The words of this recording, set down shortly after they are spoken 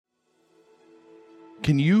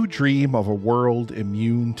Can you dream of a world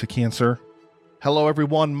immune to cancer? Hello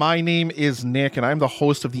everyone, my name is Nick and I'm the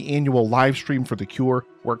host of the annual live stream for The Cure,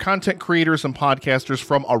 where content creators and podcasters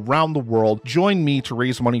from around the world join me to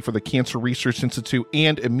raise money for the Cancer Research Institute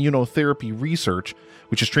and immunotherapy research,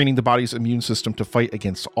 which is training the body's immune system to fight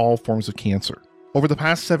against all forms of cancer. Over the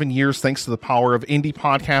past 7 years, thanks to the power of indie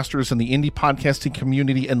podcasters and the indie podcasting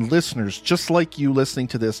community and listeners just like you listening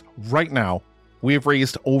to this right now, we have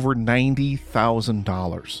raised over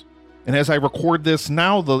 $90,000. And as I record this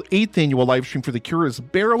now, the 8th annual live stream for The Cure is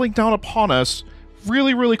barreling down upon us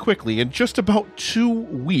really quickly in just about 2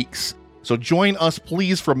 weeks. So join us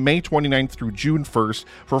please from May 29th through June 1st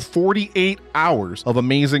for 48 hours of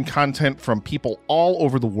amazing content from people all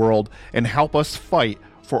over the world and help us fight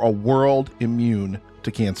for a world immune to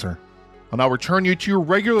cancer. I'll now return you to your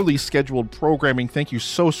regularly scheduled programming. Thank you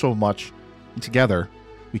so much. And together,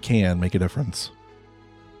 we can make a difference.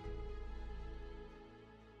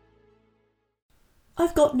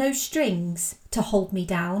 I've got no strings to hold me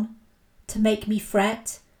down, to make me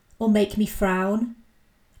fret or make me frown.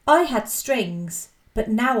 I had strings, but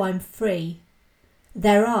now I'm free.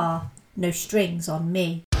 There are no strings on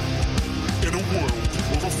me. In a world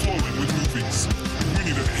overflowing with movies, we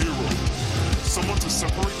need a hero. Someone to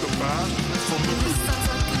separate the bad from the good.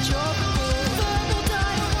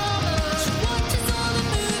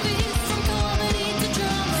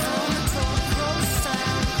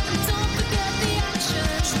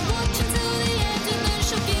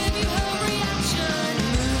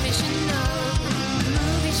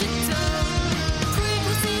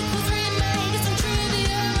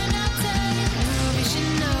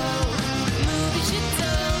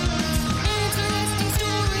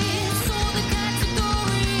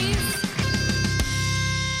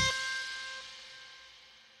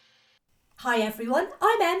 Hi everyone,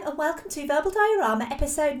 I'm Em and welcome to Verbal Diorama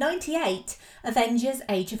episode 98, Avengers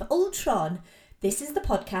Age of Ultron. This is the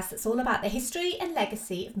podcast that's all about the history and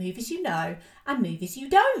legacy of movies you know and movies you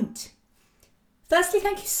don't. Firstly,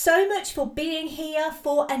 thank you so much for being here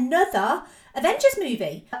for another Avengers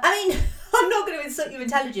movie. I mean, I'm not going to insult your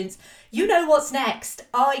intelligence. You know what's next.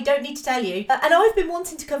 I don't need to tell you. And I've been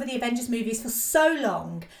wanting to cover the Avengers movies for so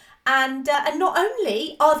long. And not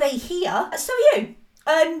only are they here, so are you.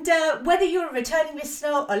 And whether you're a returning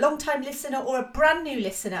listener, a long-time listener, or a brand new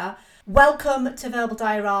listener, welcome to Verbal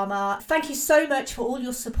Diorama. Thank you so much for all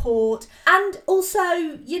your support. And also,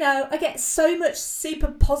 you know, I get so much super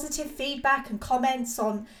positive feedback and comments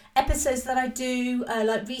on episodes that I do,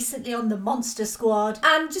 like recently on the Monster Squad.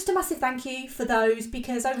 And just a massive thank you for those,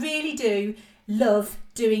 because I really do love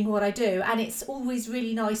doing what I do, and it's always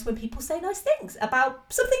really nice when people say nice things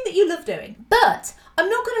about something that you love doing. But I'm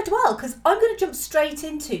not going to dwell, because I'm going to jump straight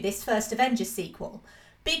into this first Avengers sequel,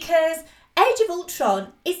 because Age of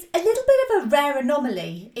Ultron is a little bit of a rare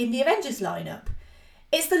anomaly in the Avengers lineup.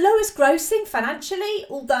 It's the lowest grossing financially,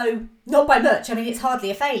 although not by much. I mean, it's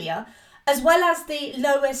hardly a failure, as well as the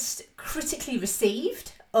lowest critically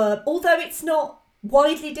received, although it's not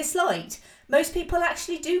widely disliked. Most people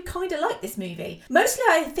actually do kind of like this movie. Mostly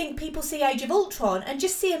I think people see Age of Ultron and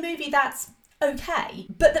just see a movie that's okay,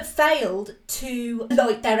 but that failed to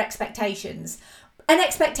like their expectations. And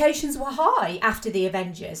expectations were high after the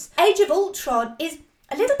Avengers. Age of Ultron is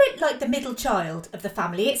a little bit like the middle child of the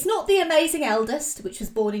family. It's not the amazing eldest, which was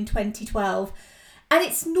born in 2012, and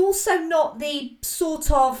it's also not the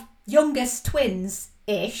sort of youngest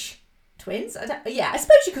twins-ish. Twins? I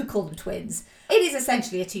suppose you could call them twins. It is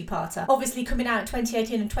essentially a two-parter, obviously coming out in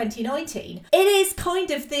 2018 and 2019. It is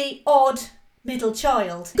kind of the odd middle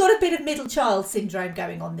child. Got a bit of middle child syndrome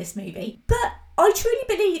going on this movie. But I truly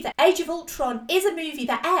believe that Age of Ultron is a movie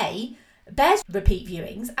that A, bears repeat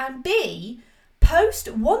viewings, and B, post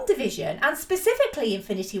WandaVision and specifically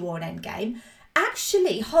Infinity War and Endgame,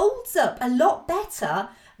 actually holds up a lot better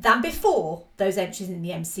than before those entries in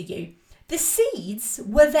the MCU. The seeds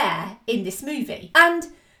were there in this movie. And,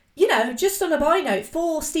 you know, just on a by note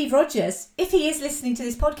for Steve Rogers, if he is listening to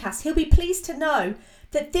this podcast, he'll be pleased to know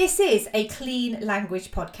that this is a clean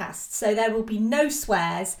language podcast. So there will be no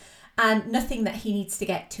swears and nothing that he needs to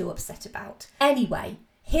get too upset about. Anyway,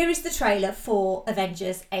 here is the trailer for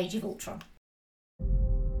Avengers Age of Ultron.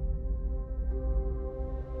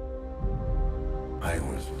 I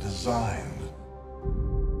was designed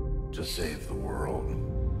to save the world.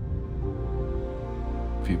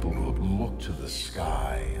 People will look to the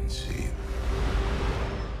sky and see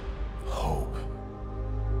hope.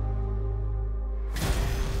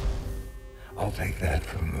 I'll take that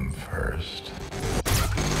from them first.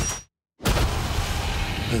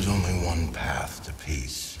 There's only one path to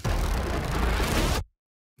peace.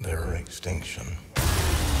 Their extinction.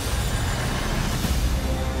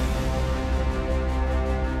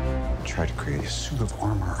 tried to create a suit of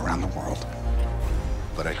armor around the world.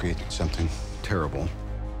 But I created something terrible.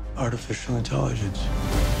 Artificial intelligence.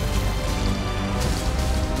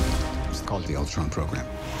 It's called the Ultron program.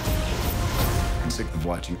 I'm sick of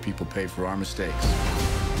watching people pay for our mistakes.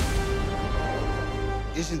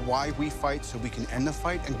 Isn't why we fight so we can end the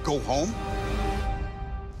fight and go home?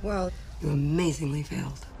 Well, you amazingly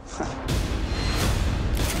failed.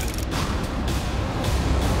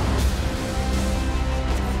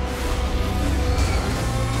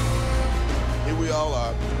 Here we all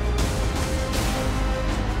are,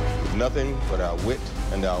 with nothing but our wit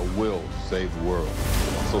and our will to save the world.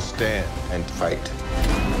 So stand and fight.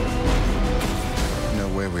 No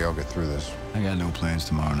way we all get through this. I got no plans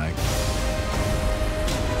tomorrow night.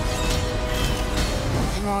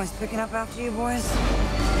 I'm always picking up after you boys.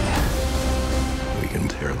 We can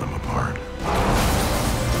tear them apart.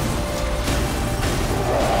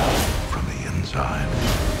 From the inside.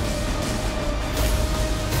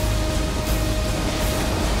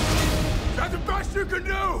 That's the best you can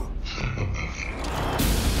do!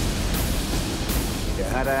 You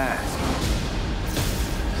had to ask.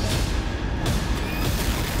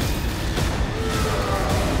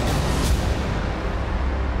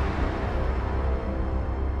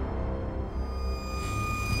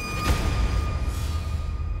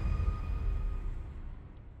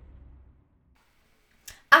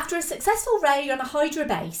 After a successful raid on a Hydra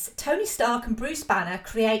base, Tony Stark and Bruce Banner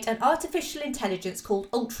create an artificial intelligence called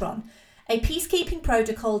Ultron, a peacekeeping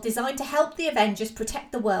protocol designed to help the Avengers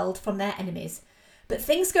protect the world from their enemies. But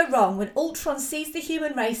things go wrong when Ultron sees the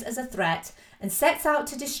human race as a threat and sets out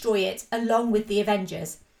to destroy it along with the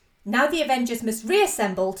Avengers. Now the Avengers must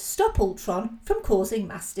reassemble to stop Ultron from causing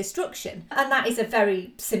mass destruction. And that is a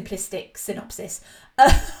very simplistic synopsis.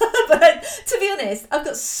 But to be honest, I've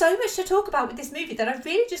got so much to talk about with this movie that I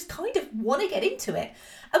really just kind of want to get into it.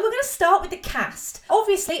 And we're going to start with the cast.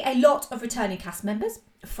 Obviously, a lot of returning cast members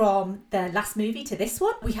from the last movie to this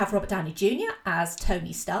one. We have Robert Downey Jr. as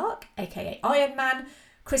Tony Stark, aka Iron Man,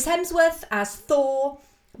 Chris Hemsworth as Thor,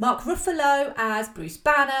 Mark Ruffalo as Bruce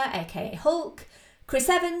Banner, aka Hulk, Chris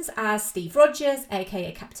Evans as Steve Rogers,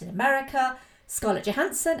 aka Captain America, Scarlett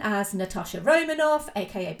Johansson as Natasha Romanoff,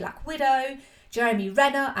 aka Black Widow, Jeremy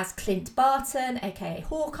Renner as Clint Barton, aka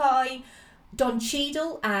Hawkeye, Don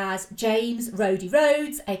Cheadle as James Rhodey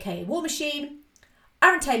Rhodes, aka War Machine,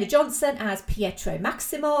 Aaron Taylor-Johnson as Pietro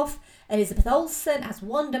Maximoff, Elizabeth Olsen as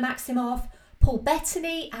Wanda Maximoff, Paul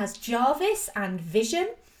Bettany as Jarvis and Vision,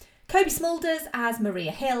 Kobe Smulders as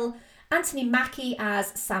Maria Hill, Anthony Mackie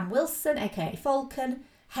as Sam Wilson, aka Falcon,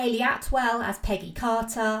 Hayley Atwell as Peggy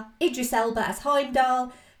Carter, Idris Elba as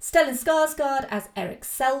Heimdall, Stellan Skarsgård as Eric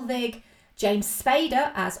Selvig, James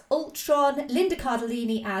Spader as Ultron, Linda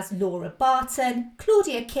Cardellini as Laura Barton,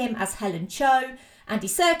 Claudia Kim as Helen Cho, Andy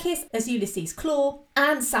Serkis as Ulysses Klaue,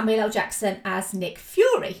 and Samuel L. Jackson as Nick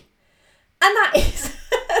Fury. And that is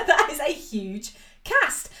that is a huge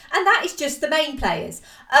cast, and that is just the main players.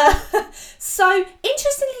 So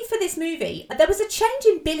interestingly for this movie, there was a change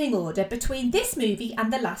in billing order between this movie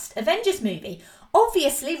and the last Avengers movie.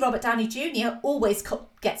 Obviously Robert Downey Jr. always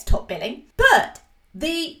gets top billing, but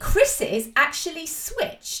the Chris's actually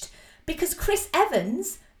switched because Chris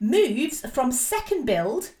Evans moves from second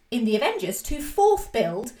build in the Avengers to fourth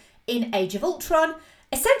build in Age of Ultron,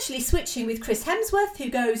 essentially switching with Chris Hemsworth, who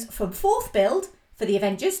goes from fourth build for the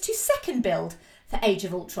Avengers to second build for Age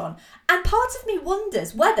of Ultron. And part of me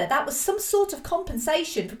wonders whether that was some sort of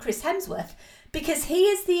compensation for Chris Hemsworth, because he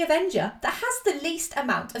is the Avenger that has the least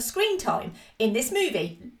amount of screen time in this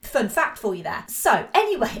movie. Fun fact for you there. So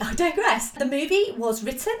anyway, I digress. The movie was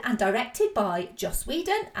written and directed by Joss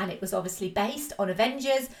Whedon, and it was obviously based on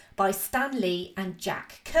Avengers by Stan Lee and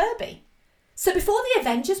Jack Kirby. So before The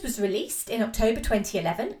Avengers was released in October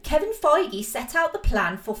 2011, Kevin Feige set out the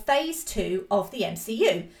plan for Phase 2 of the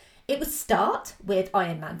MCU. It would start with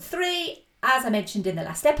Iron Man 3, as I mentioned in the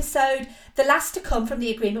last episode, the last to come from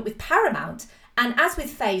the agreement with Paramount, and as with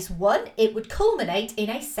Phase 1, it would culminate in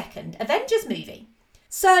a second Avengers movie.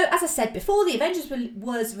 So, as I said before, The Avengers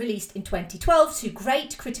was released in 2012 to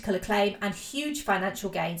great critical acclaim and huge financial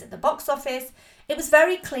gains at the box office. It was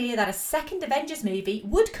very clear that a second Avengers movie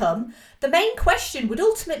would come. The main question would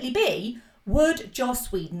ultimately be, would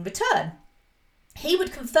Joss Whedon return? He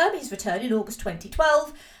would confirm his return in August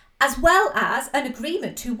 2012, as well as an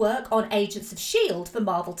agreement to work on Agents of S.H.I.E.L.D. for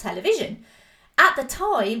Marvel Television. At the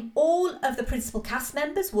time, all of the principal cast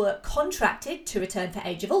members were contracted to return for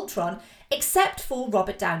Age of Ultron, except for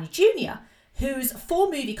Robert Downey Jr., whose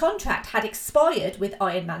 4-movie contract had expired with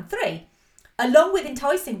Iron Man 3. Along with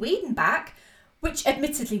enticing Whedon back, which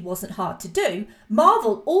admittedly wasn't hard to do,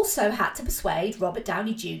 Marvel also had to persuade Robert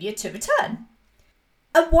Downey Jr. to return.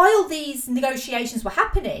 And while these negotiations were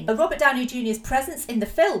happening, Robert Downey Jr.'s presence in the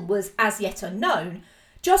film was as yet unknown.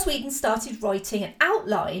 Joss Whedon started writing an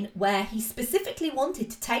outline where he specifically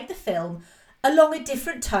wanted to take the film along a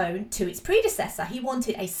different tone to its predecessor. He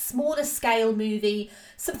wanted a smaller scale movie,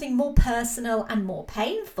 something more personal and more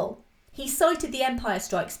painful. He cited The Empire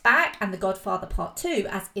Strikes Back and The Godfather Part 2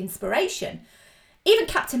 as inspiration. Even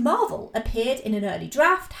Captain Marvel appeared in an early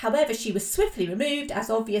draft, however she was swiftly removed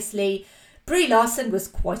as obviously Brie Larson was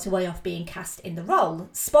quite a way off being cast in the role.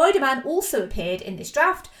 Spider-Man also appeared in this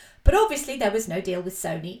draft, but obviously there was no deal with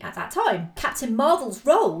Sony at that time. Captain Marvel's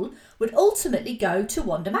role would ultimately go to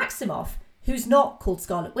Wanda Maximoff, who's not called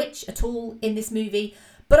Scarlet Witch at all in this movie,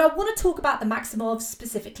 but I want to talk about the Maximoffs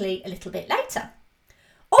specifically a little bit later.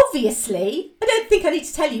 Obviously, I don't think I need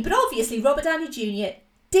to tell you, but obviously Robert Downey Jr.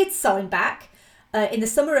 did sign back in the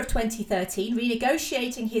summer of 2013,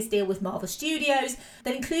 renegotiating his deal with Marvel Studios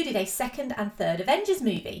that included a second and third Avengers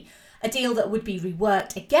movie, a deal that would be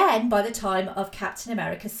reworked again by the time of Captain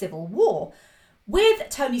America Civil War. With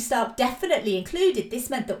Tony Stark definitely included, this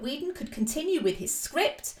meant that Whedon could continue with his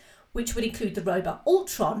script, which would include the robot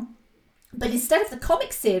Ultron, but instead of the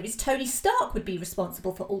comic series, Tony Stark would be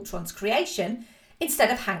responsible for Ultron's creation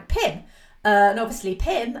instead of Hank Pym. And obviously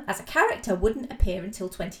Pym, as a character, wouldn't appear until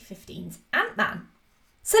 2015's Ant-Man.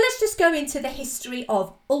 So let's just go into the history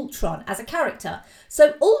of Ultron as a character.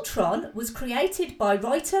 So Ultron was created by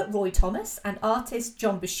writer Roy Thomas and artist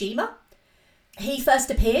John Buscema. He first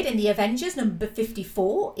appeared in the Avengers number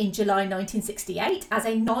 54 in July 1968 as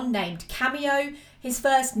a non-named cameo. His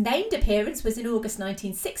first named appearance was in August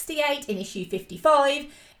 1968 in issue 55.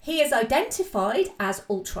 He is identified as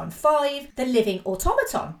Ultron 5, the living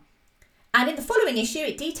automaton. And in the following issue,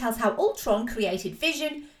 it details how Ultron created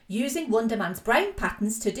Vision using Wonder Man's brain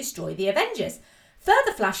patterns to destroy the Avengers.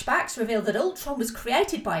 Further flashbacks reveal that Ultron was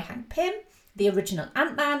created by Hank Pym, the original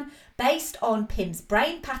Ant-Man, based on Pym's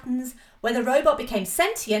brain patterns, where the robot became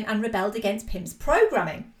sentient and rebelled against Pym's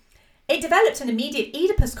programming. It developed an immediate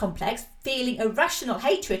Oedipus complex, feeling irrational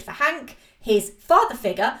hatred for Hank, his father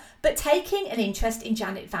figure, but taking an interest in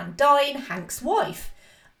Janet Van Dyne, Hank's wife.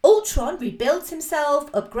 Ultron rebuilds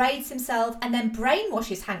himself, upgrades himself, and then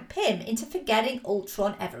brainwashes Hank Pym into forgetting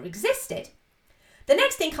Ultron ever existed. The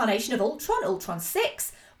next incarnation of Ultron, Ultron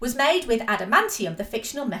 6, was made with adamantium, the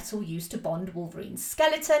fictional metal used to bond Wolverine's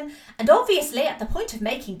skeleton, and obviously at the point of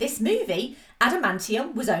making this movie,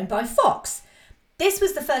 adamantium was owned by Fox. This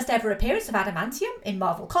was the first ever appearance of adamantium in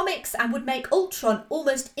Marvel Comics and would make Ultron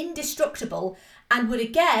almost indestructible and would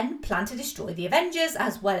again plan to destroy the Avengers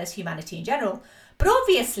as well as humanity in general. But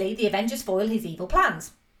obviously the Avengers foil his evil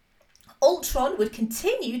plans. Ultron would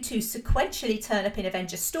continue to sequentially turn up in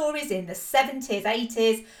Avengers stories in the 70s,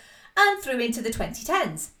 80s and through into the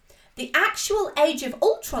 2010s. The actual Age of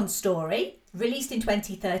Ultron story, released in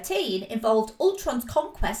 2013, involved Ultron's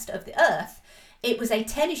conquest of the Earth. It was a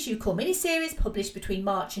 10-issue core miniseries published between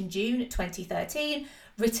March and June 2013,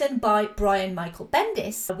 written by Brian Michael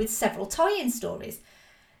Bendis, with several tie-in stories.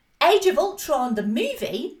 Age of Ultron, the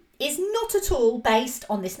movie, is not at all based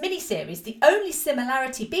on this miniseries, the only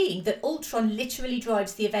similarity being that Ultron literally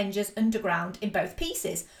drives the Avengers underground in both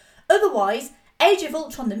pieces. Otherwise, Age of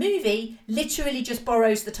Ultron, the movie, literally just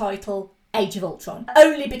borrows the title Age of Ultron,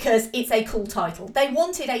 only because it's a cool title. They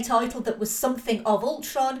wanted a title that was something of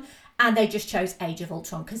Ultron, and they just chose Age of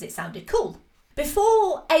Ultron because it sounded cool.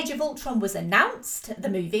 Before Age of Ultron was announced, the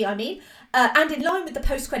movie, and in line with the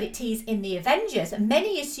post-credit tease in The Avengers,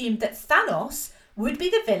 many assumed that Thanos would be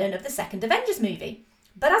the villain of the second Avengers movie.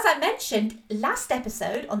 But as I mentioned last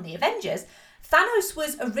episode on The Avengers, Thanos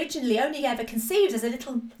was originally only ever conceived as a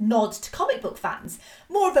little nod to comic book fans,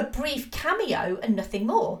 more of a brief cameo and nothing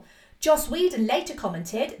more. Joss Whedon later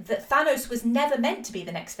commented that Thanos was never meant to be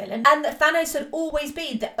the next villain and that Thanos had always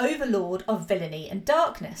been the overlord of villainy and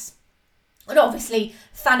darkness. And obviously,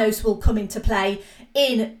 Thanos will come into play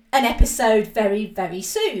in an episode very, very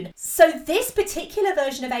soon. So this particular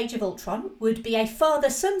version of Age of Ultron would be a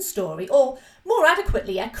father-son story, or more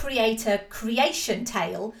adequately, a creator-creation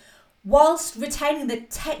tale, whilst retaining the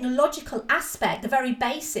technological aspect, the very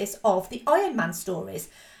basis of the Iron Man stories,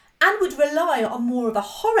 and would rely on more of a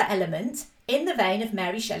horror element in the vein of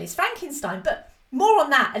Mary Shelley's Frankenstein. But more on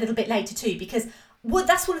that a little bit later too, because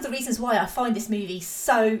that's one of the reasons why I find this movie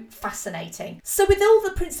so fascinating. So with all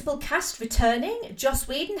the principal cast returning, Joss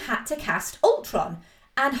Whedon had to cast Ultron.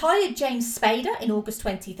 and hired James Spader in August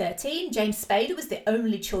 2013. James Spader was the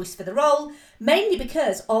only choice for the role, mainly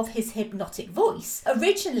because of his hypnotic voice.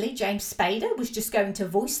 Originally, James Spader was just going to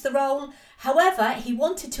voice the role. However, he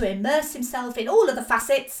wanted to immerse himself in all of the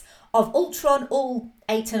facets of Ultron, all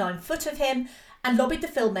 8 to 9 foot of him, and lobbied the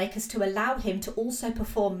filmmakers to allow him to also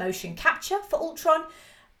perform motion capture for Ultron.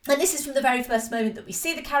 And this is from the very first moment that we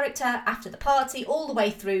see the character after the party all the way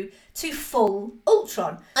through to full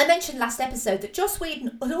Ultron. I mentioned last episode that Joss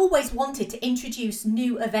Whedon had always wanted to introduce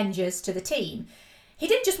new Avengers to the team. He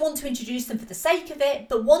didn't just want to introduce them for the sake of it,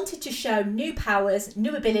 but wanted to show new powers,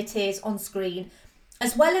 new abilities on screen,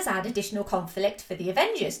 as well as add additional conflict for the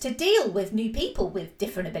Avengers to deal with new people with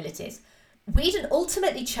different abilities. Whedon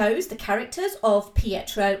ultimately chose the characters of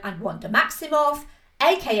Pietro and Wanda Maximoff,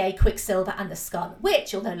 aka Quicksilver and the Scarlet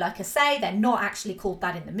Witch, although like I say, they're not actually called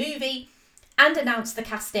that in the movie, and announced the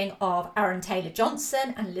casting of Aaron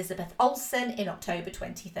Taylor-Johnson and Elizabeth Olsen in October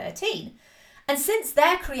 2013. And since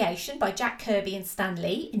their creation by Jack Kirby and Stan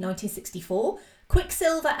Lee in 1964,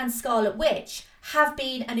 Quicksilver and Scarlet Witch have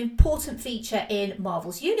been an important feature in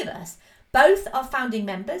Marvel's universe. Both are founding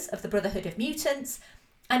members of the Brotherhood of Mutants,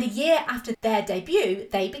 and a year after their debut,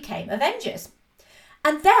 they became Avengers.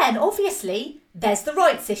 And then, obviously, there's the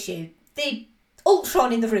rights issue, the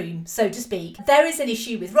Ultron in the room, so to speak. There is an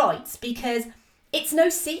issue with rights because it's no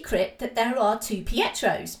secret that there are 2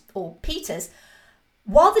 Pietros, or Peters.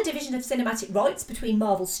 While the division of cinematic rights between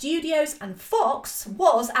Marvel Studios and Fox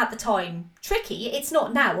was, at the time, tricky, it's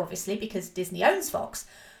not now, obviously, because Disney owns Fox,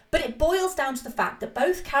 but it boils down to the fact that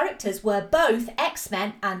both characters were both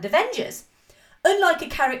X-Men and Avengers. Unlike a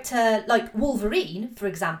character like Wolverine, for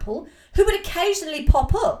example, who would occasionally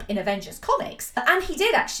pop up in Avengers comics, and he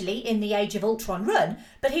did actually in the Age of Ultron run,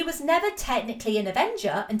 but he was never technically an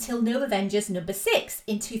Avenger until New Avengers number 6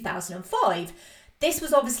 in 2005. This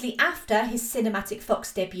was obviously after his Cinematic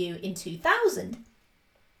Fox debut in 2000.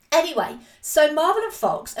 Anyway, so Marvel and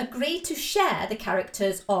Fox agreed to share the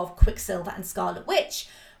characters of Quicksilver and Scarlet Witch,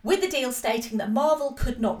 with the deal stating that Marvel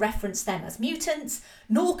could not reference them as mutants,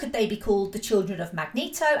 nor could they be called the children of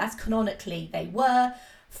Magneto, as canonically they were.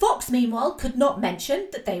 Fox, meanwhile, could not mention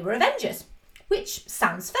that they were Avengers, which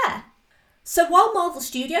sounds fair. So while Marvel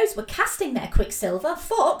Studios were casting their Quicksilver,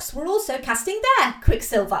 Fox were also casting their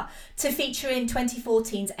Quicksilver to feature in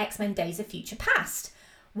 2014's X-Men Days of Future Past.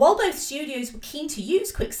 While both studios were keen to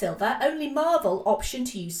use Quicksilver, only Marvel optioned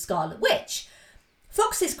to use Scarlet Witch.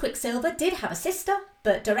 Fox's Quicksilver did have a sister,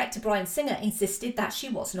 but director Bryan Singer insisted that she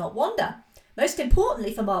was not Wanda. Most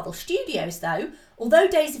importantly for Marvel Studios though, although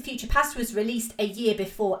Days of Future Past was released a year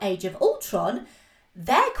before Age of Ultron,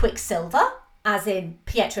 their Quicksilver, as in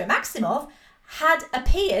Pietro Maximoff, had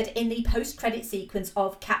appeared in the post-credit sequence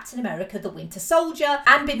of Captain America the Winter Soldier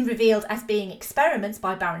and been revealed as being experiments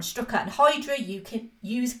by Baron Strucker and Hydra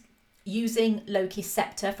using Loki's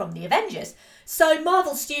scepter from the Avengers. So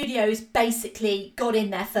Marvel Studios basically got in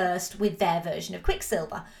there first with their version of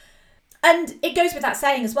Quicksilver. And it goes without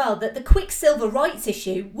saying as well that the Quicksilver rights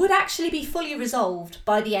issue would actually be fully resolved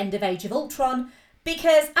by the end of Age of Ultron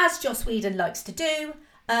because, as Joss Whedon likes to do,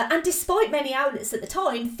 and despite many outlets at the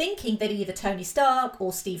time thinking that either Tony Stark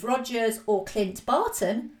or Steve Rogers or Clint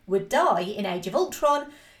Barton would die in Age of Ultron,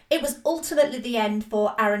 it was ultimately the end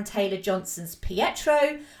for Aaron Taylor-Johnson's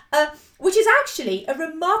Pietro, which is actually a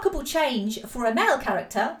remarkable change for a male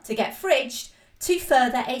character to get fridged to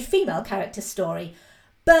further a female character story.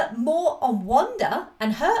 But more on Wanda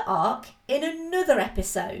and her arc in another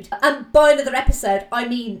episode. And by another episode, I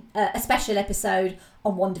mean a special episode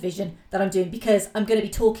on WandaVision that I'm doing because I'm going to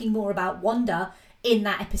be talking more about Wanda in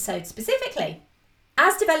that episode specifically.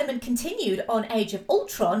 As development continued on Age of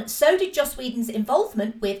Ultron, so did Joss Whedon's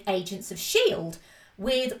involvement with Agents of S.H.I.E.L.D.,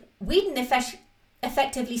 with Whedon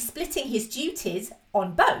effectively splitting his duties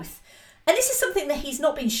on both. And this is something that he's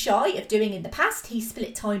not been shy of doing in the past. He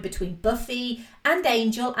split time between Buffy and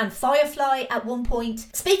Angel and Firefly at one point.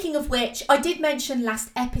 Speaking of which, I did mention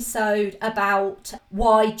last episode about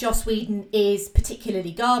why Joss Whedon is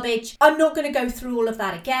particularly garbage. I'm not going to go through all of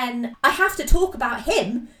that again. I have to talk about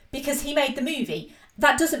him because he made the movie.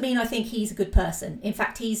 That doesn't mean I think he's a good person. In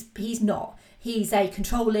fact, he's not. He's a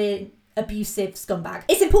controlling, abusive scumbag.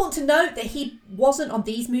 It's important to note that he wasn't on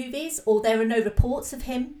these movies, or there are no reports of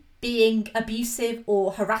him being abusive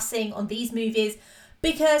or harassing on these movies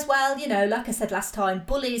because, well, you know, like I said last time,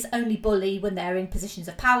 bullies only bully when they're in positions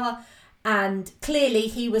of power, and clearly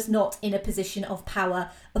he was not in a position of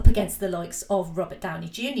power up against the likes of Robert Downey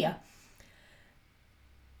Jr.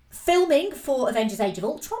 Filming for Avengers Age of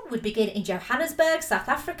Ultron would begin in Johannesburg, South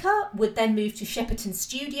Africa, would then move to Shepperton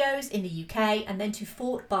Studios in the UK, and then to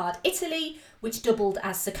Fort Bard, Italy, which doubled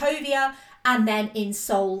as Sokovia, and then in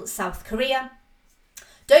Seoul, South Korea.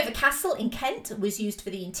 Dover Castle in Kent was used for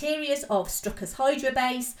the interiors of Strucker's Hydra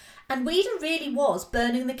base, and Whedon really was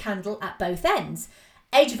burning the candle at both ends.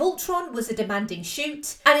 Age of Ultron was a demanding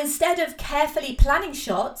shoot, and instead of carefully planning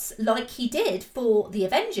shots like he did for the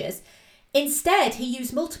Avengers, instead he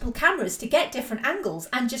used multiple cameras to get different angles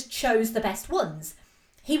and just chose the best ones.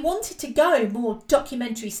 He wanted to go more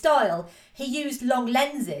documentary style. He used long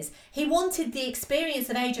lenses. He wanted the experience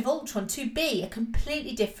of Age of Ultron to be a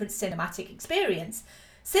completely different cinematic experience.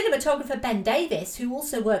 Cinematographer Ben Davis, who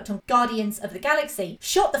also worked on Guardians of the Galaxy,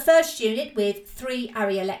 shot the first unit with 3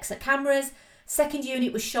 Arri Alexa cameras. Second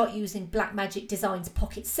unit was shot using Blackmagic Design's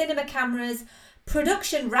Pocket Cinema cameras.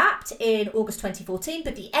 Production wrapped in August 2014,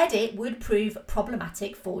 but the edit would prove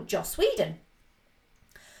problematic for Joss Whedon.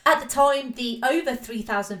 At the time, the over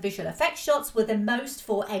 3,000 visual effects shots were the most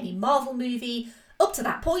for any Marvel movie up to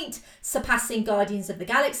that point, surpassing Guardians of the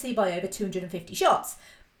Galaxy by over 250 shots.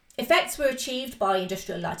 Effects were achieved by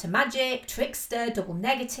Industrial Light and Magic, Trickster, Double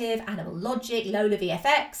Negative, Animal Logic, Lola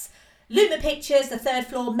VFX, Luma Pictures, The Third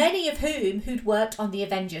Floor, many of whom who'd worked on the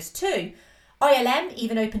Avengers too. ILM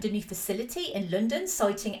even opened a new facility in London,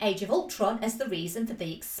 citing Age of Ultron as the reason for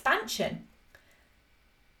the expansion.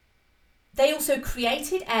 They also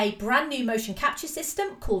created a brand new motion capture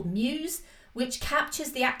system called Muse, which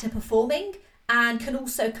captures the actor performing and can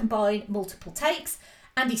also combine multiple takes.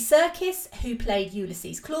 Andy Serkis, who played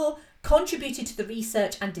Ulysses Klaue, contributed to the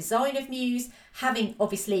research and design of Muse, having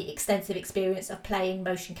obviously extensive experience of playing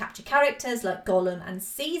motion capture characters like Gollum and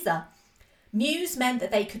Caesar. Muse meant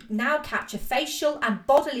that they could now capture facial and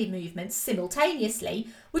bodily movements simultaneously,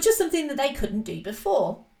 which was something that they couldn't do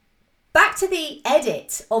before. Back to the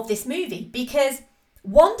edit of this movie, because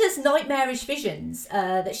Wanda's nightmarish visions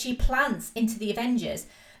that she plants into the Avengers,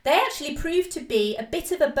 they actually proved to be a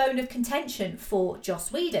bit of a bone of contention for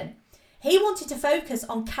Joss Whedon. He wanted to focus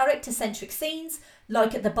on character-centric scenes,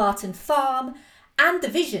 like at the Barton farm, and the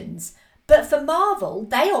visions. But for Marvel,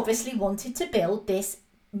 they obviously wanted to build this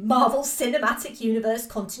Marvel Cinematic Universe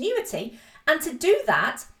continuity. And to do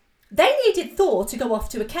that, they needed Thor to go off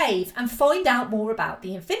to a cave and find out more about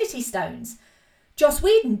the Infinity Stones. Joss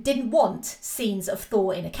Whedon didn't want scenes of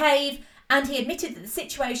Thor in a cave, and he admitted that the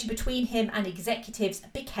situation between him and executives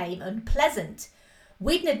became unpleasant.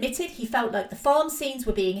 Whedon admitted he felt like the farm scenes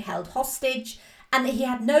were being held hostage and that he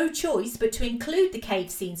had no choice but to include the cave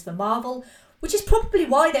scenes for Marvel, which is probably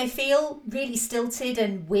why they feel really stilted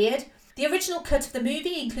and weird. The original cut of the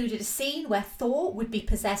movie included a scene where Thor would be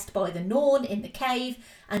possessed by the Norn in the cave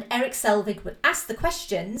and Erik Selvig would ask the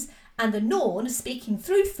questions and the Norn, speaking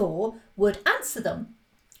through Thor, would answer them.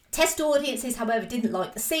 Test audiences, however, didn't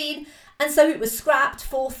like the scene, and so it was scrapped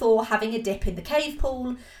for Thor having a dip in the cave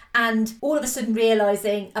pool and all of a sudden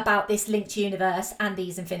realising about this linked universe and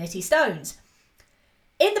these Infinity Stones.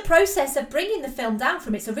 In the process of bringing the film down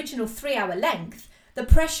from its original 3-hour length, the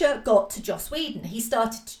pressure got to Joss Whedon. He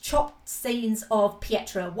started to chop scenes of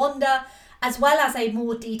Pietro and Wanda, as well as a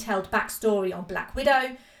more detailed backstory on Black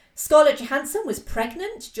Widow. Scarlett Johansson was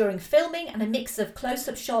pregnant during filming, and a mix of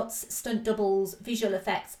close-up shots, stunt doubles, visual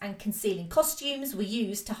effects and concealing costumes were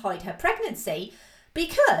used to hide her pregnancy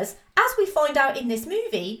because, as we find out in this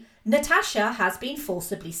movie, Natasha has been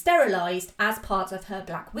forcibly sterilised as part of her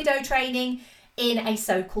Black Widow training in a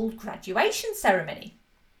so-called graduation ceremony.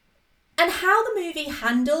 And how the movie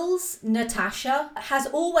handles Natasha has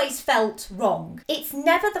always felt wrong. It's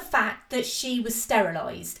never the fact that she was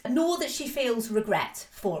sterilised, nor that she feels regret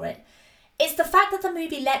for it. It's the fact that the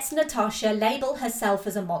movie lets Natasha label herself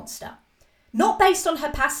as a monster. Not based on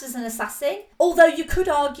her past as an assassin, although you could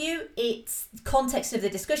argue it's the context of the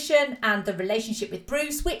discussion and the relationship with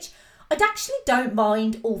Bruce, which I actually don't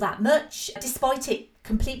mind all that much, despite it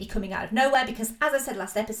completely coming out of nowhere, because as I said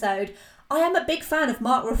last episode, I am a big fan of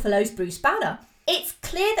Mark Ruffalo's Bruce Banner. It's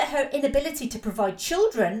clear that her inability to provide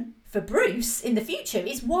children for Bruce in the future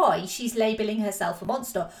is why she's labelling herself a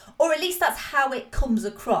monster, or at least that's how it comes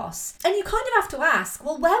across. And you kind of have to ask,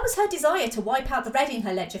 well, where was her desire to wipe out the red in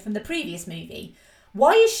her ledger from the previous movie?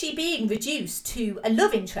 Why is she being reduced to a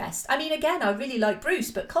love interest? I mean, again, I really like Bruce,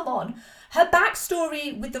 but come on. Her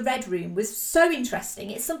backstory with the Red Room was so interesting.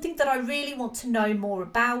 It's something that I really want to know more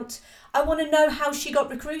about. I want to know how she got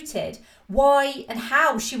recruited, why and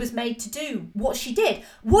how she was made to do what she did.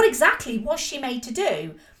 What exactly was she made to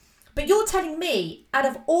do? But you're telling me, out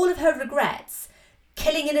of all of her regrets,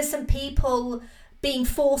 killing innocent people, being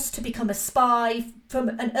forced to become a spy from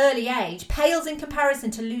an early age, pales in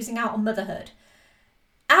comparison to losing out on motherhood.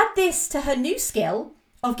 Add this to her new skill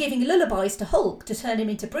of giving lullabies to Hulk to turn him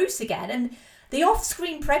into Bruce again, and the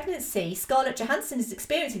off-screen pregnancy Scarlett Johansson is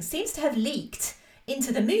experiencing seems to have leaked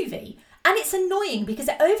into the movie. And it's annoying because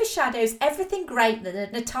it overshadows everything great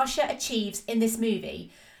that Natasha achieves in this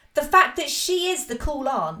movie. The fact that she is the cool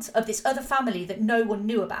aunt of this other family that no one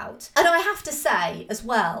knew about. And I have to say as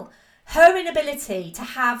well, her inability to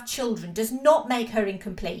have children does not make her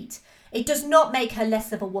incomplete. It does not make her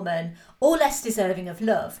less of a woman or less deserving of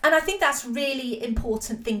love. And I think that's a really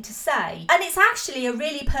important thing to say. And it's actually a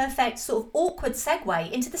really perfect sort of awkward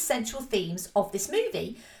segue into the central themes of this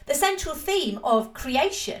movie. The central theme of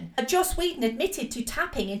creation. Joss Whedon admitted to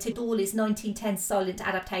tapping into Dawley's 1910 silent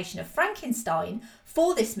adaptation of Frankenstein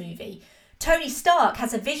for this movie. Tony Stark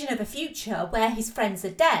has a vision of a future where his friends are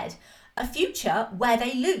dead. A future where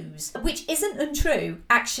they lose, which isn't untrue,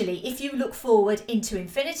 actually, if you look forward into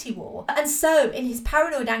Infinity War. And so, in his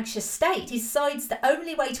paranoid, anxious state, he decides the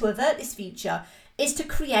only way to avert this future is to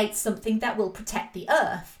create something that will protect the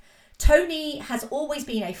Earth. Tony has always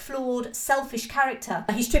been a flawed, selfish character.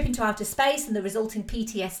 His trip into outer space and the resulting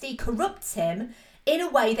PTSD corrupts him in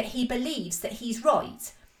a way that he believes that he's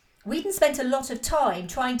right. Whedon spent a lot of time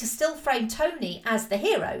trying to still frame Tony as the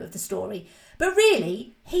hero of the story, but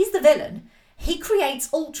really, he's the villain. He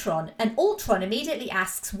creates Ultron, and Ultron immediately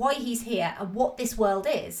asks why he's here and what this world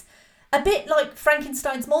is. A bit like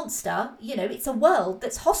Frankenstein's monster, it's a world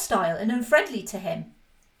that's hostile and unfriendly to him.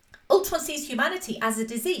 Ultron sees humanity as a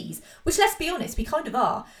disease, which, let's be honest, we kind of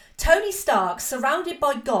are. Tony Stark, surrounded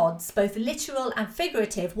by gods, both literal and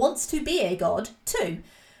figurative, wants to be a god too.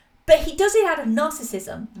 But he does it out of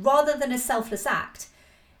narcissism rather than a selfless act.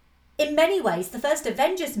 In many ways, the first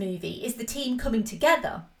Avengers movie is the team coming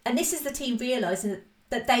together, and this is the team realising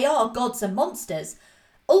that they are gods and monsters.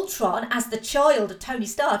 Ultron, as the child of Tony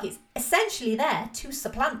Stark, is essentially there to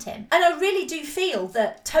supplant him. And I really do feel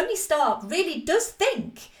that Tony Stark really does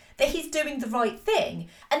think that he's doing the right thing.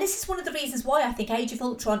 And this is one of the reasons why I think Age of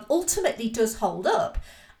Ultron ultimately does hold up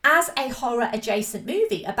as a horror-adjacent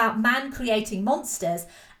movie about man creating monsters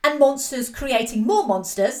and monsters creating more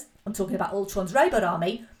monsters. I'm talking about Ultron's robot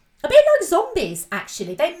army. A bit like zombies,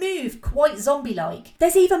 actually. They move quite zombie-like.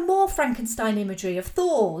 There's even more Frankenstein imagery of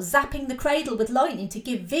Thor zapping the cradle with lightning to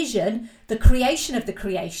give Vision, the creation of the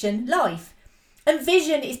creation, life. And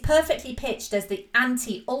Vision is perfectly pitched as the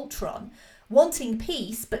anti-Ultron, wanting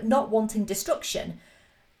peace but not wanting destruction.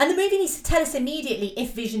 And the movie needs to tell us immediately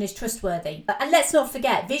if Vision is trustworthy. And let's not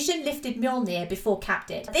forget, Vision lifted Mjolnir before Cap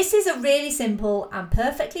did. This is a really simple and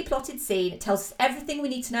perfectly plotted scene. It tells us everything we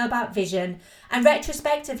need to know about Vision. And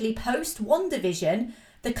retrospectively, post-WandaVision,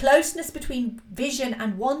 the closeness between Vision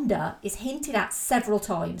and Wanda is hinted at several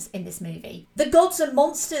times in this movie. The gods and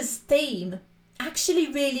monsters theme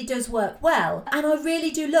actually really does work well. And I really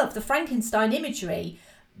do love the Frankenstein imagery.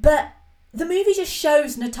 But the movie just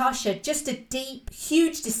shows Natasha just a deep,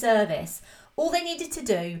 huge disservice. All they needed to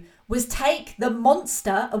do was take the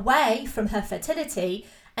monster away from her fertility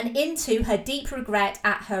and into her deep regret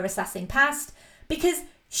at her assassin past, because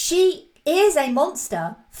she is a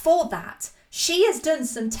monster for that. She has done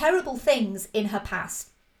some terrible things in her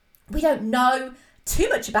past. We don't know too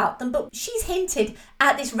much about them, but she's hinted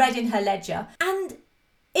at this red in her ledger. And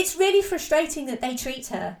it's really frustrating that they treat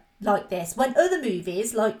her like this, when other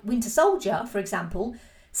movies, like Winter Soldier, for example,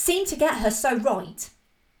 seem to get her so right.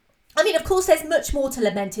 I mean, of course, there's much more to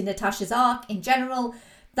lament in Natasha's arc in general.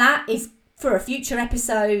 That is for a future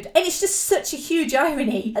episode. And it's just such a huge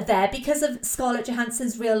irony there because of Scarlett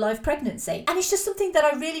Johansson's real-life pregnancy. And it's just something that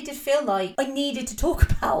I really did feel like I needed to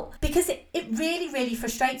talk about, because it really, really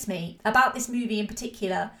frustrates me about this movie in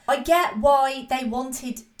particular. I get why they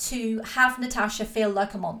wanted to have Natasha feel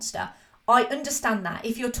like a monster. I understand that.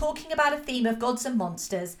 If you're talking about a theme of gods and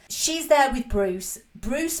monsters, she's there with Bruce.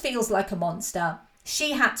 Bruce feels like a monster.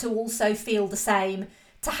 She had to also feel the same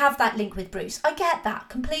to have that link with Bruce. I get that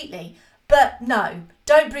completely. But no,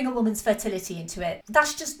 don't bring a woman's fertility into it.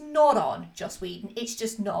 That's just not on Joss Whedon. It's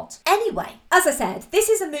just not. Anyway, as I said, this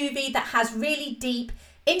is a movie that has really deep,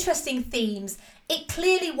 interesting themes. It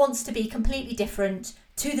clearly wants to be completely different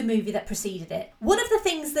to the movie that preceded it. One of the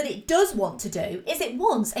things that it does want to do is it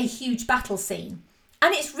wants a huge battle scene.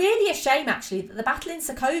 And it's really a shame, actually, that the battle in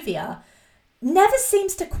Sokovia never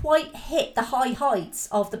seems to quite hit the high heights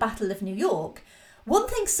of the Battle of New York. One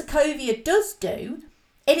thing Sokovia does do,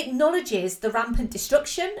 it acknowledges the rampant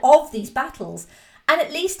destruction of these battles and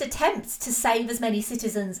at least attempts to save as many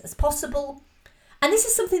citizens as possible. And this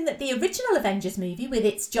is something that the original Avengers movie, with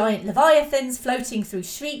its giant leviathans floating through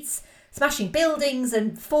streets, smashing buildings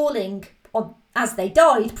and falling on as they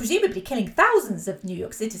died, presumably killing thousands of New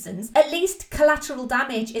York citizens, at least collateral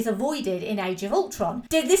damage is avoided in Age of Ultron.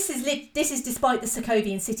 This is despite the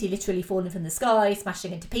Sokovian city literally falling from the sky,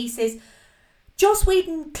 smashing into pieces. Joss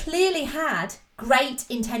Whedon clearly had great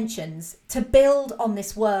intentions to build on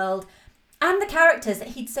this world and the characters that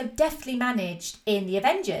he'd so deftly managed in the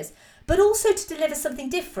Avengers, but also to deliver something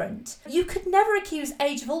different. You could never accuse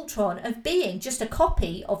Age of Ultron of being just a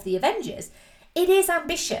copy of the Avengers. It is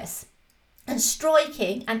ambitious and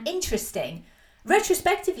striking and interesting.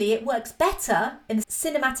 Retrospectively, it works better in the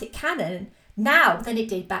cinematic canon now than it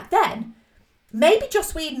did back then. Maybe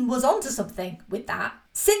Joss Whedon was onto something with that.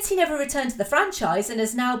 Since he never returned to the franchise and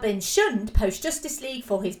has now been shunned post-Justice League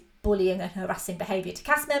for his bullying and harassing behaviour to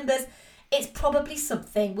cast members, it's probably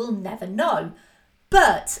something we'll never know.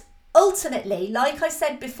 But ultimately, like I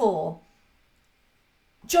said before,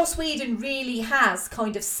 Joss Whedon really has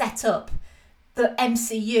kind of set up the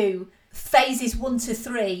MCU phases 1 to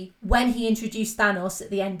 3 when he introduced Thanos at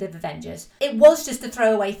the end of Avengers. It was just a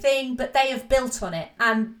throwaway thing, but they have built on it.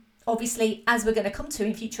 And obviously, as we're going to come to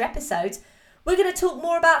in future episodes, we're going to talk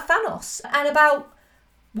more about Thanos and about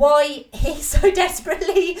why he so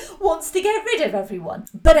desperately wants to get rid of everyone.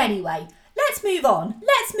 But anyway, let's move on.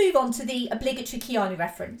 Let's move on to the obligatory Keanu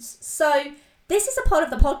reference. So this is a part of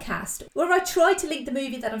the podcast where I try to link the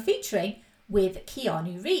movie that I'm featuring with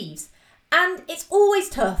Keanu Reeves. And it's always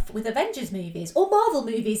tough with Avengers movies, or Marvel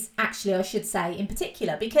movies, actually, I should say, in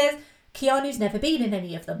particular, because Keanu's never been in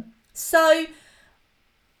any of them. So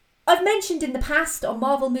I've mentioned in the past on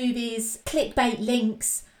Marvel movies clickbait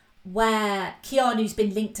links where Keanu's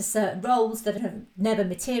been linked to certain roles that have never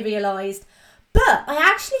materialised. But I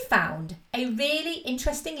actually found a really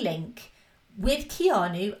interesting link with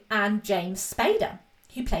Keanu and James Spader,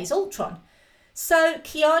 who plays Ultron. So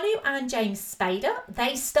Keanu and James Spader,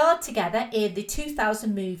 they starred together in the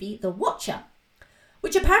 2000 movie The Watcher,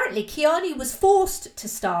 which apparently Keanu was forced to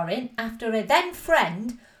star in after a then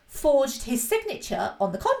friend forged his signature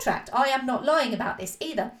on the contract. I am not lying about this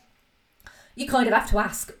either. You kind of have to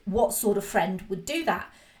ask what sort of friend would do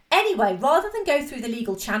that. Anyway, rather than go through the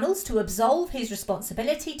legal channels to absolve his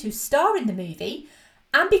responsibility to star in the movie,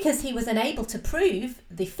 and because he was unable to prove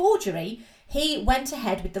the forgery, he went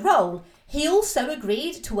ahead with the role. He also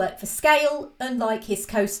agreed to work for scale, unlike his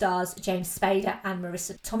co-stars James Spader and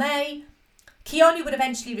Marissa Tomei. Keanu would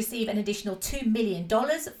eventually receive an additional $2 million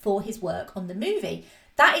for his work on the movie.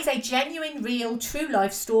 That is a genuine, real, true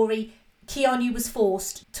life story. Keanu was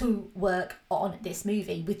forced to work on this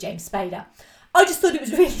movie with James Spader. I just thought it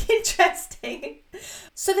was really interesting.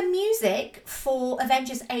 So the music for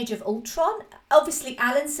Avengers Age of Ultron, obviously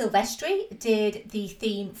Alan Silvestri did the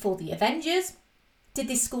theme for the Avengers, did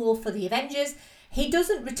this score for the Avengers. He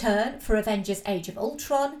doesn't return for Avengers Age of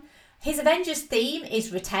Ultron. His Avengers theme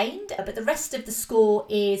is retained, but the rest of the score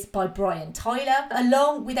is by Brian Tyler,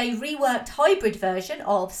 along with a reworked hybrid version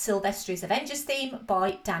of Silvestri's Avengers theme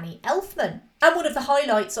by Danny Elfman. And one of the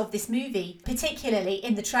highlights of this movie, particularly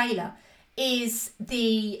in the trailer, is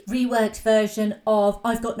the reworked version of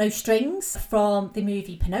I've Got No Strings from the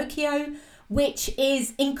movie Pinocchio, which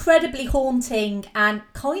is incredibly haunting and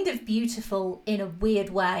kind of beautiful in a weird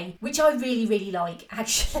way, which I really, really like,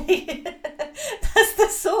 actually. That's the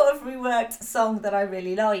sort of reworked song that I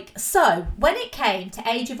really like. So, when it came to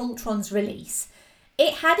Age of Ultron's release,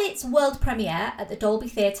 it had its world premiere at the Dolby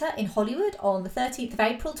Theatre in Hollywood on the 13th of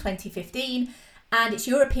April 2015, and its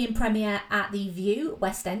European premiere at the View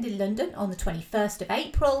West End in London on the 21st of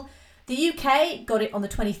April. The UK got it on the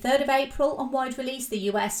 23rd of April on wide release, the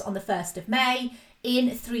US on the 1st of May in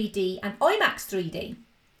 3D and IMAX 3D.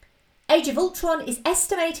 Age of Ultron is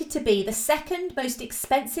estimated to be the second most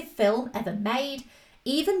expensive film ever made,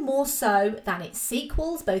 even more so than its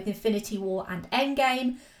sequels, both Infinity War and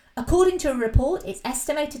Endgame. According to a report, it's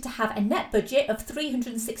estimated to have a net budget of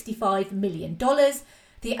 $365 million.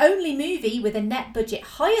 The only movie with a net budget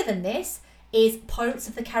higher than this is Pirates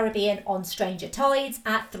of the Caribbean on Stranger Tides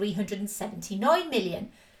at $379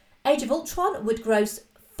 million. Age of Ultron would gross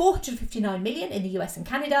 $459 million in the US and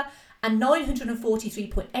Canada and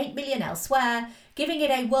 $943.8 million elsewhere, giving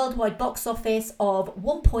it a worldwide box office of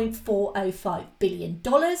 $1.405 billion,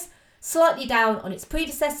 slightly down on its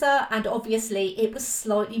predecessor, and obviously it was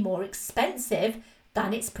slightly more expensive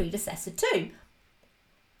than its predecessor too.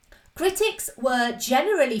 Critics were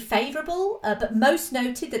generally favourable, but most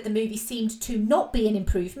noted that the movie seemed to not be an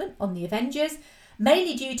improvement on The Avengers,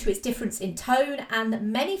 mainly due to its difference in tone, and that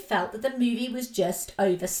many felt that the movie was just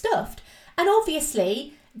overstuffed. And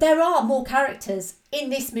obviously, there are more characters in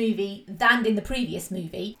this movie than in the previous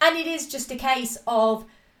movie, and it is just a case of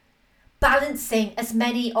balancing as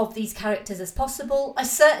many of these characters as possible. I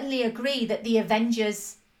certainly agree that The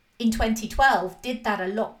Avengers in 2012 did that a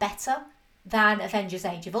lot better than Avengers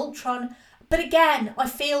Age of Ultron. But again, I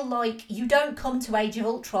feel like you don't come to Age of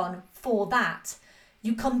Ultron for that.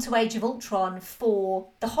 You come to Age of Ultron for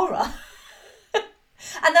the horror.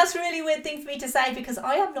 And that's a really weird thing for me to say because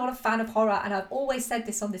I am not a fan of horror, and I've always said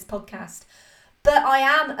this on this podcast. But I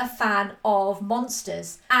am a fan of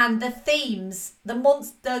monsters, and the themes,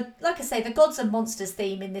 like I say, the gods and monsters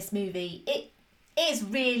theme in this movie, it is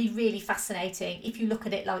really, really fascinating if you look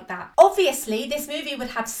at it like that. Obviously, this movie would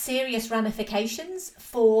have serious ramifications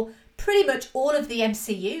for pretty much all of the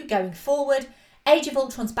MCU going forward. Age of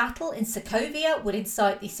Ultron's battle in Sokovia would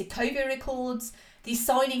incite the Sokovia Accords, the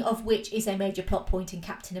signing of which is a major plot point in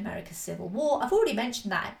Captain America Civil War. I've already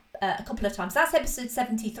mentioned that a couple of times. That's episode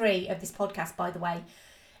 73 of this podcast, by the way.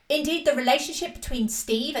 Indeed, the relationship between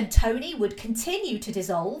Steve and Tony would continue to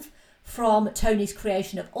dissolve from Tony's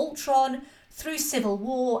creation of Ultron through Civil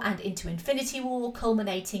War and into Infinity War,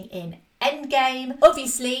 culminating in Endgame.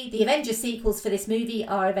 Obviously, the Avengers sequels for this movie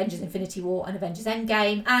are Avengers Infinity War and Avengers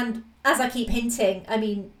Endgame. And as I keep hinting, I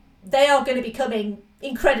mean, they are going to be coming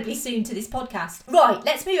incredibly soon to this podcast. Right,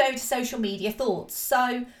 let's move over to social media thoughts.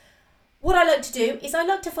 So what I like to do is I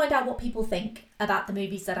like to find out what people think about the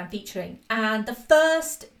movies that I'm featuring. And the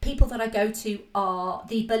first people that I go to are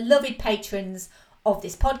the beloved patrons of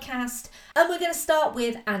this podcast. And we're going to start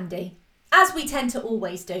with Andy, as we tend to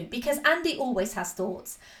always do, because Andy always has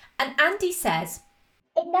thoughts. And Andy says,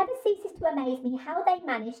 "It never ceases to amaze me how they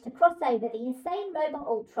managed to cross over the insane robot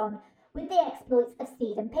Ultron with the exploits of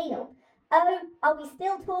Steed and Peel. Oh, are we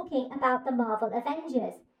still talking about the Marvel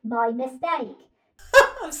Avengers? My mistake."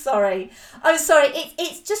 I'm sorry.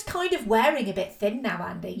 It's just kind of wearing a bit thin now,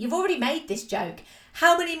 Andy. You've already made this joke.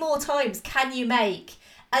 How many more times can you make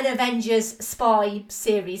an Avengers spy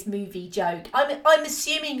series movie joke? I'm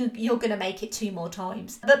assuming you're going to make it 2 more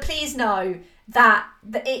times. But please know that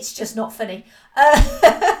it's just not funny.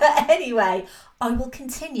 Anyway, I will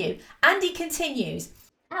continue. Andy continues.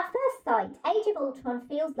 "At first sight, Age of Ultron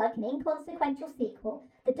feels like an inconsequential sequel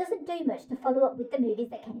that doesn't do much to follow up with the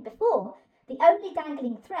movies that came before. The only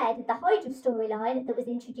dangling thread, the Hydra storyline that was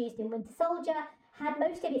introduced in Winter Soldier, had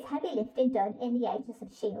most of its heavy lifting done in the Agents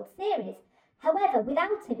of S.H.I.E.L.D. series. However,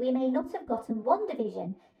 without it, we may not have gotten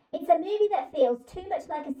WandaVision. It's a movie that feels too much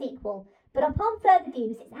like a sequel, but upon further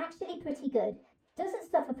views, it's actually pretty good.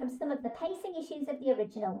 Doesn't suffer from some of the pacing issues of the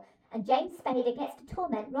original, and James Spader gets to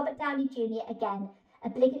torment Robert Downey Jr. again.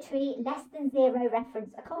 Obligatory less than zero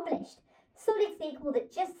reference accomplished. Solid sequel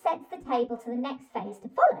that just sets the table to the next phase to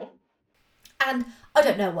follow." And I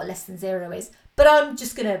don't know what less than zero is, but I'm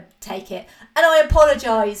just going to take it. And I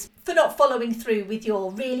apologise for not following through with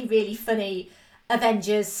your really, really funny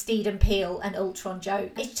Avengers, Steed and Peel and Ultron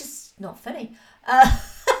joke. It's just not funny.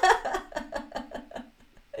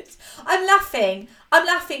 I'm laughing,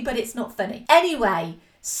 but it's not funny. Anyway,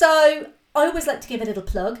 so I always like to give a little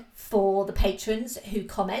plug for the patrons who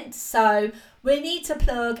comment. So we need to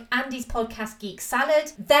plug Andy's podcast, Geek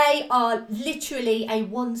Salad. They are literally a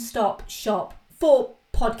one-stop shop for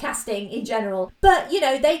podcasting in general. But, you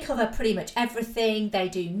know, they cover pretty much everything. They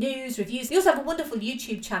do news, reviews. They also have a wonderful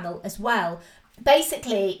YouTube channel as well.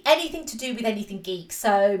 Basically, anything to do with anything geek.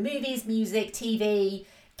 So movies, music, TV,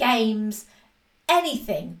 games,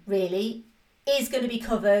 anything really is going to be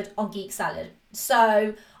covered on Geek Salad.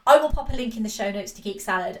 So I will pop a link in the show notes to Geek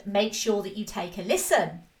Salad. Make sure that you take a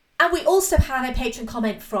listen. And we also have a patron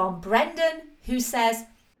comment from Brendan, who says,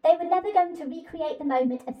 "They were never going to recreate the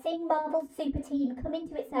moment of seeing Marvel's super team come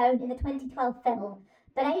into its own in the 2012 film,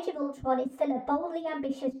 but Age of Ultron is still a boldly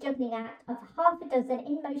ambitious juggling act of half a dozen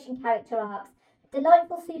in-motion character arcs,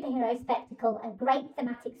 delightful superhero spectacle, and great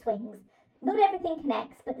thematic swings. Not everything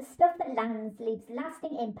connects, but the stuff that lands leaves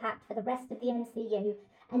lasting impact for the rest of the MCU,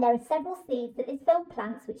 and there are several seeds that this film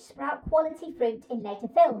plants which sprout quality fruit in later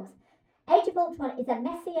films. Age of Ultron is a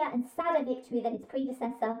messier and sadder victory than its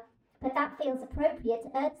predecessor, but that feels appropriate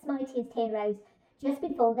to Earth's mightiest heroes just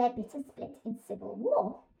before their bitter split in Civil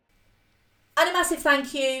War." And a massive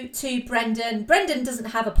thank you to Brendan. Brendan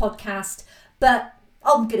doesn't have a podcast, but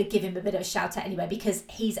I'm going to give him a bit of a shout out anyway because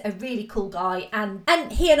he's a really cool guy and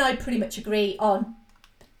he and I pretty much agree on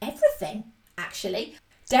everything, actually.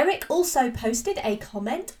 Derek also posted a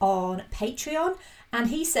comment on Patreon and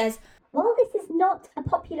he says, "While this is not a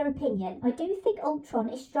popular opinion, I do think Ultron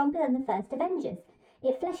is stronger than the first Avengers.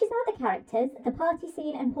 It fleshes out the characters, the party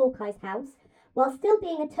scene and Hawkeye's house, while still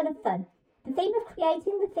being a ton of fun. The theme of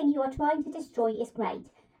creating the thing you are trying to destroy is great.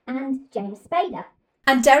 And James Spader."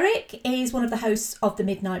 And Derek is one of the hosts of The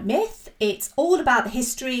Midnight Myth. It's all about the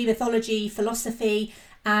history, mythology, philosophy,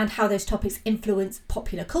 and how those topics influence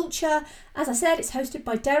popular culture. As I said, it's hosted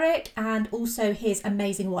by Derek and also his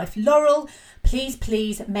amazing wife, Laurel. Please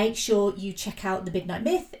make sure you check out The Midnight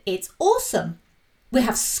Myth. It's awesome. We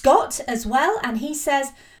have Scott as well, and he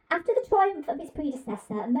says, "After the triumph of its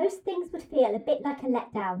predecessor, most things would feel a bit like a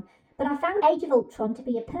letdown, but I found Age of Ultron to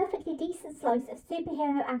be a perfectly decent slice of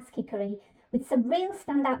superhero ass-kickery with some real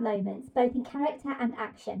standout moments, both in character and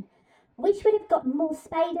action. Wish we'd have gotten more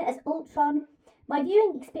Spader as Ultron. My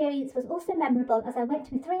viewing experience was also memorable as I went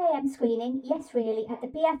to a 3am screening, yes really, at the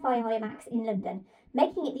BFI IMAX in London,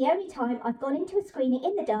 making it the only time I've gone into a screening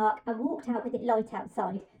in the dark and walked out with it light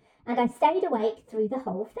outside, and I stayed awake through the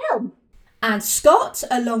whole film. And Scott,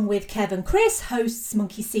 along with Kev and Chris, hosts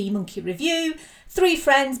Monkey See, Monkey Review. Three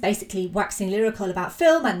friends basically waxing lyrical about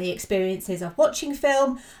film and the experiences of watching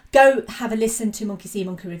film. Go have a listen to Monkey See,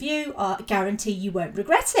 Monkey Review. I guarantee you won't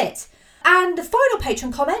regret it. And the final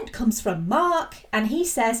patron comment comes from Mark, and he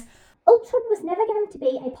says, Ultron was never going to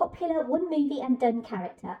be a popular one movie and done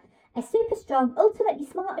character. A super strong, ultimately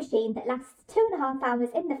smart machine that lasts 2.5 hours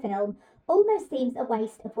in the film almost seems a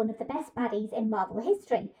waste of one of the best baddies in Marvel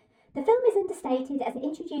history. The film is understated as it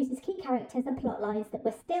introduces key characters and plot lines that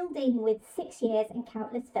we're still dealing with 6 years and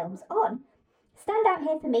countless films on. Standout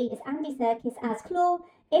here for me is Andy Serkis as Claw.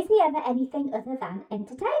 Is he ever anything other than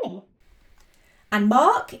entertaining? And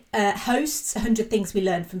Mark hosts 100 Things We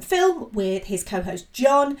Learned from Film with his co-host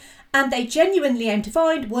John, and they genuinely aim to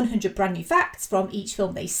find 100 brand new facts from each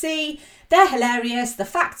film they see. They're hilarious, the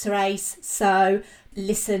facts are ace, so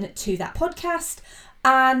listen to that podcast.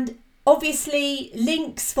 And obviously,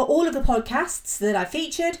 links for all of the podcasts that I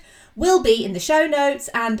featured will be in the show notes,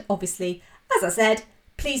 and obviously, as I said,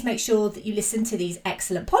 please make sure that you listen to these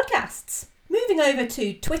excellent podcasts. Moving over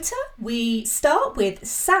to Twitter, we start with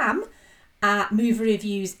Sam at Movie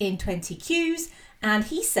Reviews in 20 Qs, and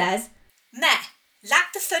he says, Meh,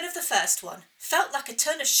 lacked the fun of the first one, felt like a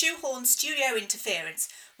ton of shoehorned studio interference,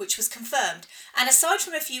 which was confirmed, and aside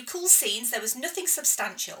from a few cool scenes, there was nothing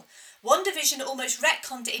substantial. WandaVision almost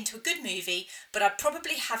retconned it into a good movie, but I'd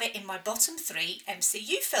probably have it in my bottom 3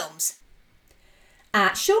 MCU films.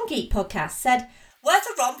 At Sean Geek Podcast said, worth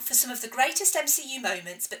a romp for some of the greatest MCU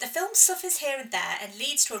moments, but the film suffers here and there and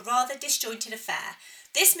leads to a rather disjointed affair.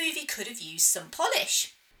 This movie could have used some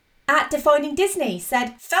polish. At Defining Disney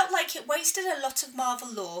said, felt like it wasted a lot of Marvel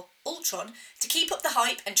lore, Ultron, to keep up the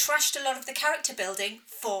hype and trashed a lot of the character building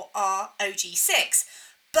for our OG6.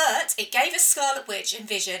 But it gave us Scarlet Witch and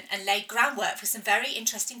Vision and laid groundwork for some very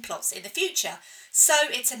interesting plots in the future. So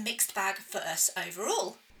it's a mixed bag for us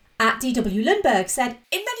overall. At DW Lundberg said,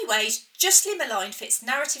 in many ways, justly maligned for its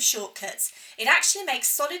narrative shortcuts, it actually makes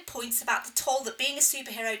solid points about the toll that being a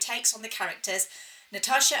superhero takes on the characters.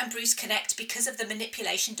 Natasha and Bruce connect because of the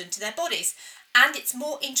manipulation done to their bodies, and it's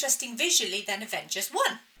more interesting visually than Avengers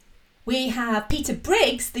 1. We have Peter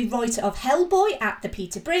Briggs, the writer of Hellboy, at the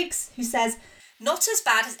Peter Briggs, who says, not as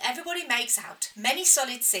bad as everybody makes out, many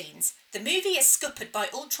solid scenes. The movie is scuppered by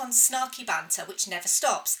Ultron's snarky banter, which never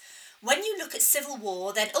stops. When you look at Civil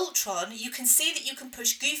War, then Ultron, you can see that you can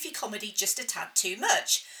push goofy comedy just a tad too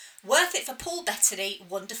much. Worth it for Paul Bettany,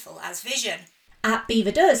 wonderful as Vision. At Beaver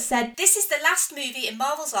Does said, this is the last movie in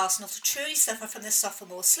Marvel's arsenal to truly suffer from the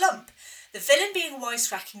sophomore slump. The villain being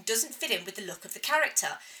wisecracking doesn't fit in with the look of the character.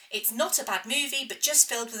 It's not a bad movie, but just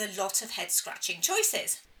filled with a lot of head-scratching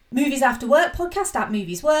choices. Movies After Work podcast at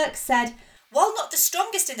Movies Work said, while not the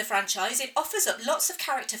strongest in the franchise, it offers up lots of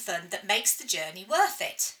character fun that makes the journey worth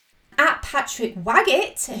it. At Patrick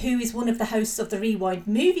Waggett, who is one of the hosts of the Rewind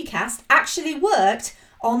Moviecast, actually worked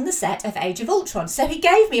on the set of Age of Ultron. So he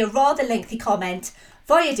gave me a rather lengthy comment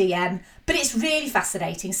via DM, but it's really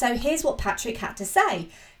fascinating. So here's what Patrick had to say.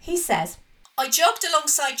 He says, I jogged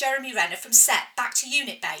alongside Jeremy Renner from set back to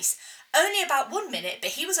unit base. Only about 1 minute,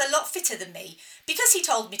 but he was a lot fitter than me because he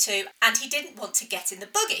told me to and he didn't want to get in the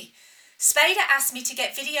buggy. Spader asked me to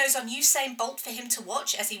get videos on Usain Bolt for him to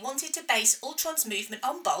watch as he wanted to base Ultron's movement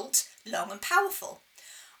on Bolt, long and powerful.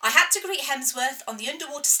 I had to greet Hemsworth on the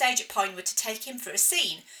underwater stage at Pinewood to take him for a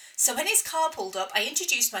scene, so when his car pulled up I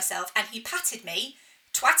introduced myself and he twatted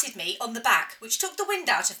me on the back, which took the wind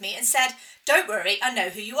out of me and said, don't worry, I know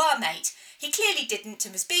who you are, mate. He clearly didn't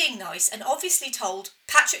and was being nice and obviously told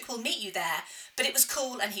Patrick will meet you there, but it was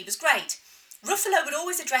cool and he was great. Ruffalo would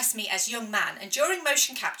always address me as young man, and during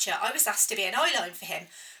motion capture I was asked to be an eyeline for him,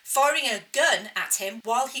 firing a gun at him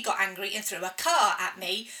while he got angry and threw a car at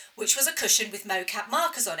me, which was a cushion with mocap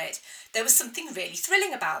markers on it. There was something really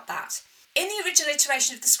thrilling about that. In the original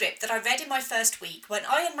iteration of the script that I read in my first week, when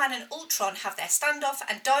Iron Man and Ultron have their standoff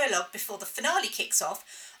and dialogue before the finale kicks off,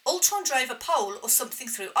 Ultron drove a pole or something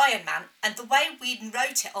through Iron Man, and the way Whedon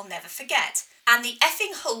wrote it I'll never forget. And the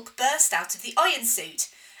effing Hulk burst out of the iron suit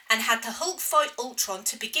and had the Hulk fight Ultron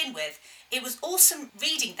to begin with. It was awesome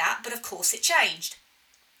reading that, but of course it changed.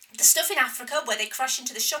 The stuff in Africa where they crash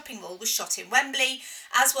into the shopping mall was shot in Wembley,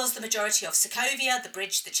 as was the majority of Sokovia, the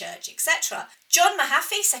bridge, the church, etc. John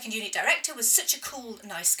Mahaffey, second unit director, was such a cool,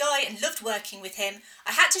 nice guy and loved working with him.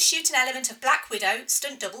 I had to shoot an element of Black Widow,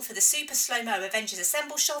 stunt double, for the super slow-mo Avengers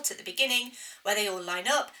Assemble shot at the beginning, where they all line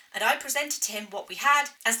up, and I presented to him what we had,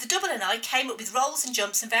 as the double and I came up with rolls and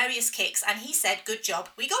jumps and various kicks, and he said, good job,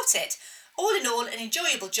 we got it. All in all, an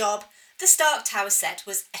enjoyable job. The Stark Tower set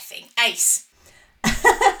was effing ace.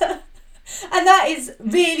 And that is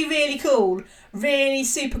really, really cool. Really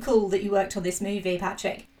super cool that you worked on this movie,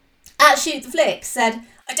 Patrick. At Shoot the Flick said,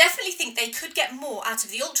 I definitely think they could get more out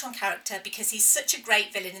of the Ultron character because he's such a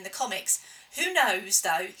great villain in the comics. Who knows,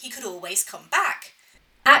 though, he could always come back.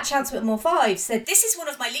 At Chance Whitmore 5 said, this is one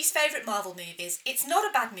of my least favourite Marvel movies. It's not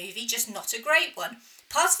a bad movie, just not a great one.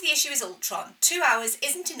 Part of the issue is Ultron. 2 hours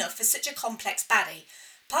isn't enough for such a complex baddie.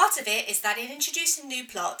 Part of it is that in introducing new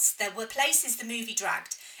plots, there were places the movie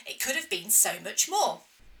dragged. It could have been so much more.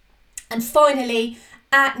 And finally,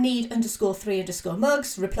 at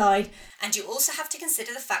need_3_mugs replied, and you also have to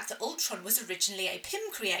consider the fact that Ultron was originally a Pym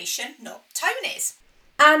creation, not Tony's.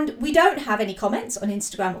 And we don't have any comments on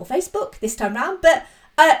Instagram or Facebook this time round, but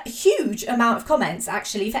a huge amount of comments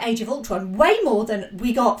actually for Age of Ultron, way more than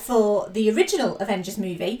we got for the original Avengers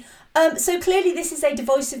movie. So clearly this is a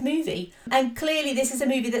divisive movie, and clearly this is a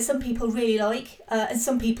movie that some people really like and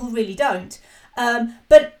some people really don't.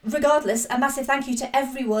 But regardless, a massive thank you to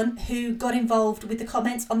everyone who got involved with the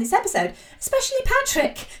comments on this episode, especially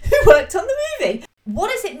Patrick, who worked on the movie.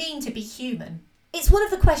 What does it mean to be human? It's one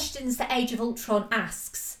of the questions that Age of Ultron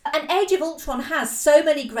asks. And Age of Ultron has so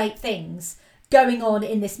many great things going on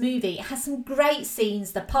in this movie. It has some great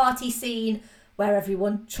scenes, the party scene where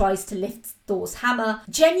everyone tries to lift Thor's hammer,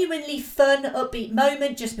 genuinely fun, upbeat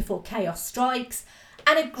moment just before chaos strikes,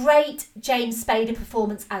 and a great James Spader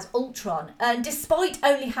performance as Ultron. And despite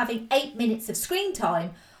only having 8 minutes of screen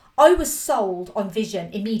time, I was sold on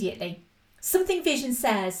Vision immediately. Something Vision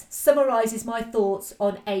says summarises my thoughts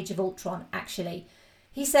on Age of Ultron, actually.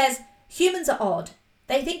 He says, humans are odd.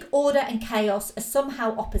 They think order and chaos are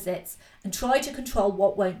somehow opposites and try to control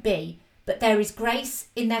what won't be, but there is grace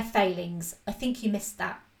in their failings. I think you missed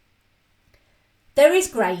that. There is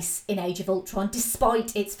grace in Age of Ultron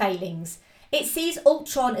despite its failings. It sees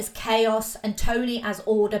Ultron as chaos and Tony as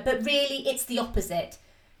order, but really it's the opposite.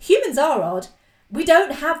 Humans are odd. We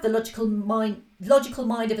don't have the logical mind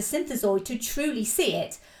of a synthezoid to truly see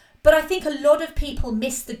it, but I think a lot of people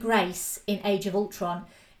miss the grace in Age of Ultron.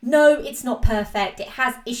 No, it's not perfect. It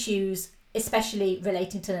has issues, especially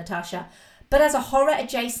relating to Natasha, but as a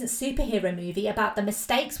horror-adjacent superhero movie about the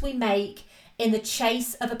mistakes we make in the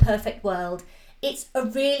chase of a perfect world, it's a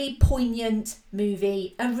really poignant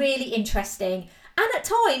movie and really interesting and at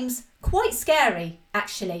times quite scary,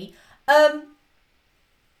 actually.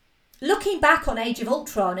 Looking back on Age of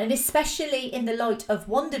Ultron, and especially in the light of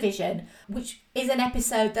WandaVision, which is an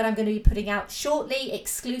episode that I'm going to be putting out shortly,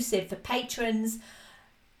 exclusive for patrons,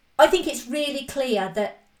 I think it's really clear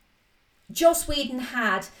that Joss Whedon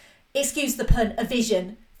had, excuse the pun, a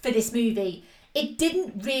vision for this movie. It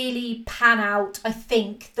didn't really pan out, I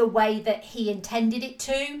think, the way that he intended it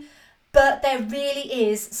to, but there really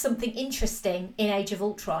is something interesting in Age of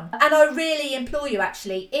Ultron. And I really implore you,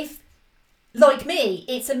 actually, if, like me,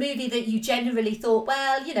 it's a movie that you generally thought,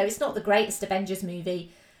 well, you know, it's not the greatest Avengers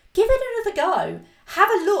movie, give it another go. Have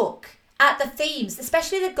a look at the themes,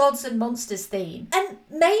 especially the Gods and Monsters theme, and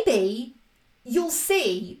maybe you'll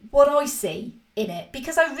see what I see in it,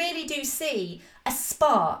 because I really do see a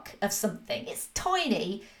spark of something. It's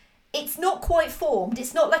tiny, it's not quite formed,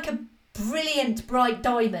 it's not like a brilliant bright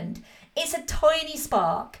diamond, it's a tiny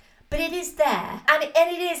spark, but it is there, and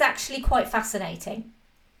it is actually quite fascinating.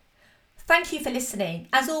 Thank you for listening.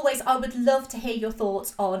 As always, I would love to hear your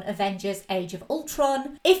thoughts on Avengers Age of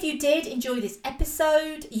Ultron. If you did enjoy this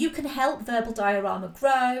episode, you can help Verbal Diorama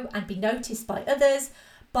grow and be noticed by others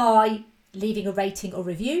by leaving a rating or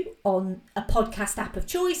review on a podcast app of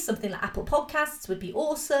choice. Something like Apple Podcasts would be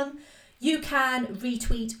awesome. You can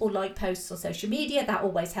retweet or like posts on social media. That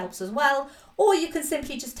always helps as well. Or you can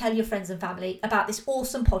simply just tell your friends and family about this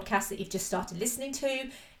awesome podcast that you've just started listening to.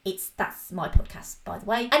 That's my podcast, by the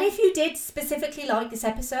way. And if you did specifically like this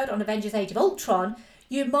episode on Avengers Age of Ultron,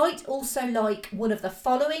 you might also like one of the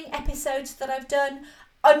following episodes that I've done.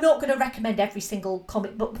 I'm not going to recommend every single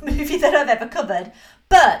comic book movie that I've ever covered,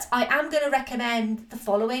 but I am going to recommend the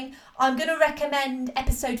following. I'm going to recommend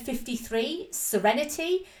episode 53,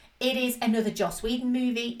 Serenity. It is another Joss Whedon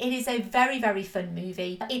movie. It is a very, very fun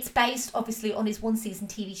movie. It's based, obviously, on his one-season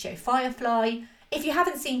TV show, Firefly. If you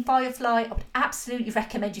haven't seen Firefly, I would absolutely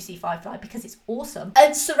recommend you see Firefly because it's awesome.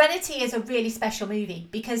 And Serenity is a really special movie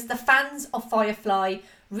because the fans of Firefly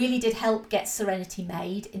really did help get Serenity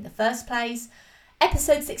made in the first place.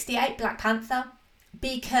 Episode 68, Black Panther,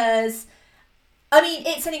 because, I mean,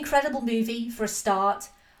 it's an incredible movie for a start.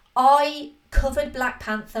 I covered Black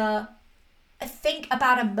Panther, I think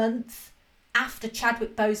about a month after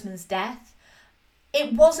Chadwick Boseman's death.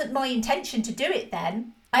 It wasn't my intention to do it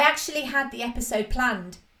then. I actually had the episode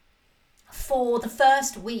planned for the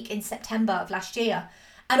first week in September of last year.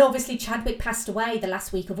 And obviously Chadwick passed away the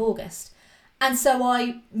last week of August. And so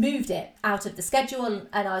I moved it out of the schedule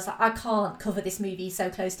and I was like, I can't cover this movie so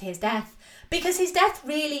close to his death. Because his death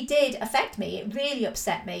really did affect me. It really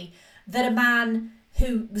upset me that a man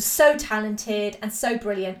who was so talented and so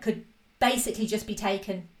brilliant could basically just be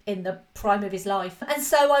taken in the prime of his life. And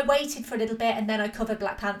so I waited for a little bit and then I covered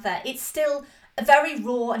Black Panther. It's still a very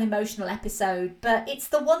raw and emotional episode, but it's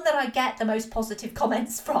the one that I get the most positive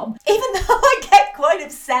comments from, even though I get quite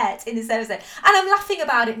upset in this episode. And I'm laughing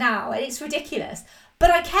about it now, and it's ridiculous. But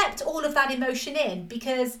I kept all of that emotion in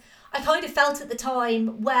because I kind of felt at the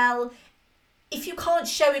time, well, if you can't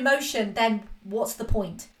show emotion, then what's the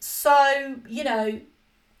point? So, you know,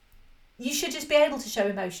 you should just be able to show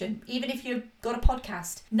emotion, even if you've got a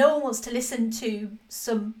podcast. No one wants to listen to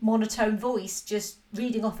some monotone voice just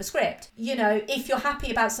reading off a script. You know, if you're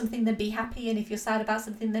happy about something, then be happy. And if you're sad about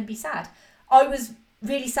something, then be sad. I was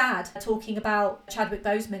really sad talking about Chadwick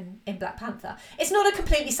Boseman in Black Panther. It's not a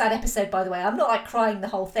completely sad episode, by the way. I'm not like crying the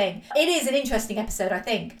whole thing. It is an interesting episode, I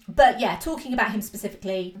think. But yeah, talking about him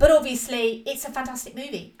specifically. But obviously, it's a fantastic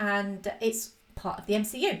movie and it's part of the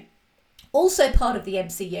MCU. Also part of the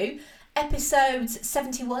MCU, episodes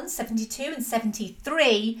 71, 72 and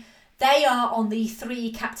 73, they are on the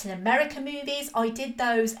 3 Captain America movies. I did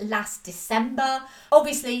those last December.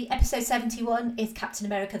 Obviously, episode 71 is Captain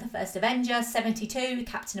America the First Avenger, 72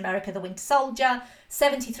 Captain America the Winter Soldier,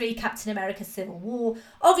 73 Captain America Civil War.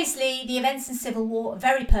 Obviously, the events in Civil War are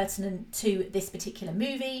very pertinent to this particular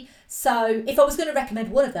movie. So if I was going to recommend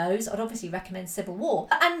one of those, I'd obviously recommend Civil War.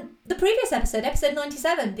 And the previous episode, episode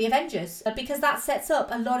 97, The Avengers, because that sets up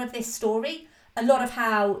a lot of this story, a lot of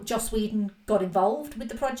how Joss Whedon got involved with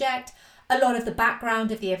the project, a lot of the background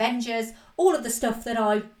of the Avengers, all of the stuff that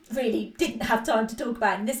I really didn't have time to talk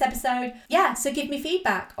about in this episode. Yeah, so give me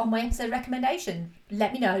feedback on my episode recommendation.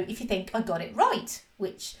 Let me know if you think I got it right,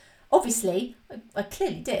 which obviously I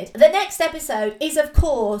clearly did. The next episode is, of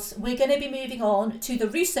course, we're going to be moving on to the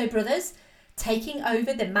Russo brothers taking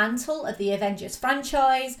over the mantle of the Avengers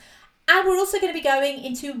franchise. And we're also going to be going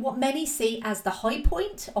into what many see as the high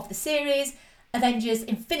point of the series, Avengers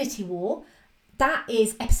Infinity War. That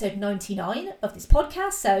is episode 99 of this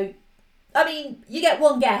podcast. So, I mean, you get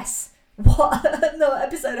one guess what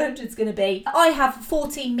episode 100 is going to be. I have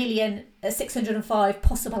 14,605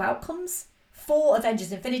 possible outcomes for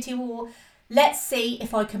Avengers Infinity War. Let's see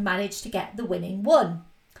if I can manage to get the winning one.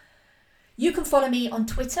 You can follow me on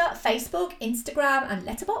Twitter, Facebook, Instagram and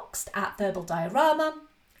Letterboxd at Verbal Diorama.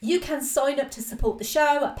 You can sign up to support the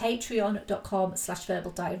show at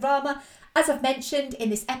patreon.com/verbaldiorama. As I've mentioned in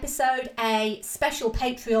this episode, a special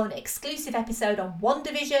Patreon exclusive episode on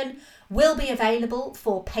WandaVision will be available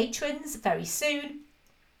for patrons very soon.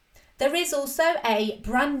 There is also a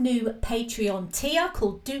brand new Patreon tier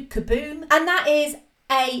called Duke Kaboom, and that is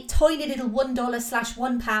a tiny little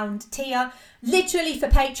 $1/£1 tier, literally for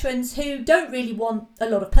patrons who don't really want a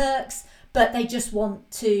lot of perks, but they just want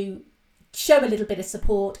to show a little bit of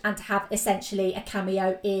support and to have essentially a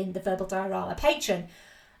cameo in the Verbal Diorama patron.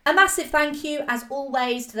 A massive thank you, as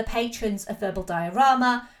always, to the patrons of Verbal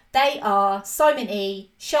Diorama. They are Simon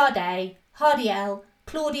E, Sade, Hardy L,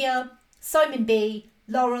 Claudia, Simon B,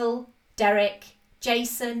 Laurel, Derek,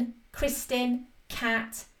 Jason, Kristin,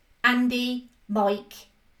 Kat, Andy, Mike,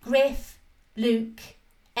 Griff, Luke,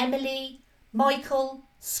 Emily, Michael,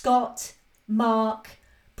 Scott, Mark,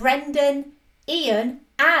 Brendan, Ian,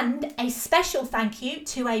 and a special thank you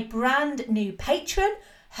to a brand new patron.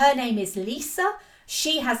 Her name is Lisa.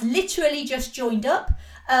 She has literally just joined up.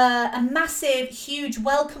 A massive, huge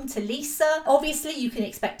welcome to Lisa. Obviously, you can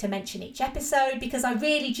expect to mention each episode because I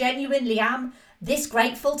really genuinely am this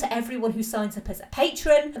grateful to everyone who signs up as a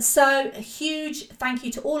patron. So a huge thank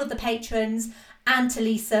you to all of the patrons and to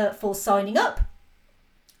Lisa for signing up.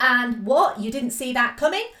 And what? You didn't see that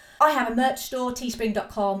coming? I have a merch store,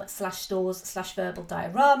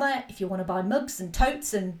 teespring.com/stores/verbaldiorama if you want to buy mugs and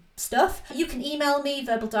totes and stuff. You can email me,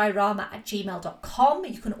 verbaldiorama@gmail.com.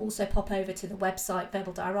 You can also pop over to the website,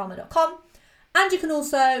 verbaldiorama.com. And you can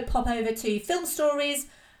also pop over to Film Stories,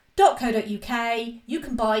 You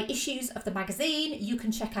can buy issues of the magazine, you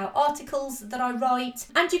can check out articles that I write,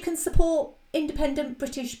 and you can support independent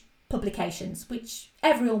British publications, which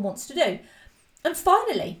everyone wants to do. And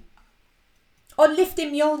finally, on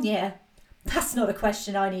Lifting Mjolnir, that's not a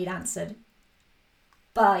question I need answered.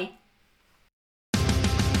 Bye.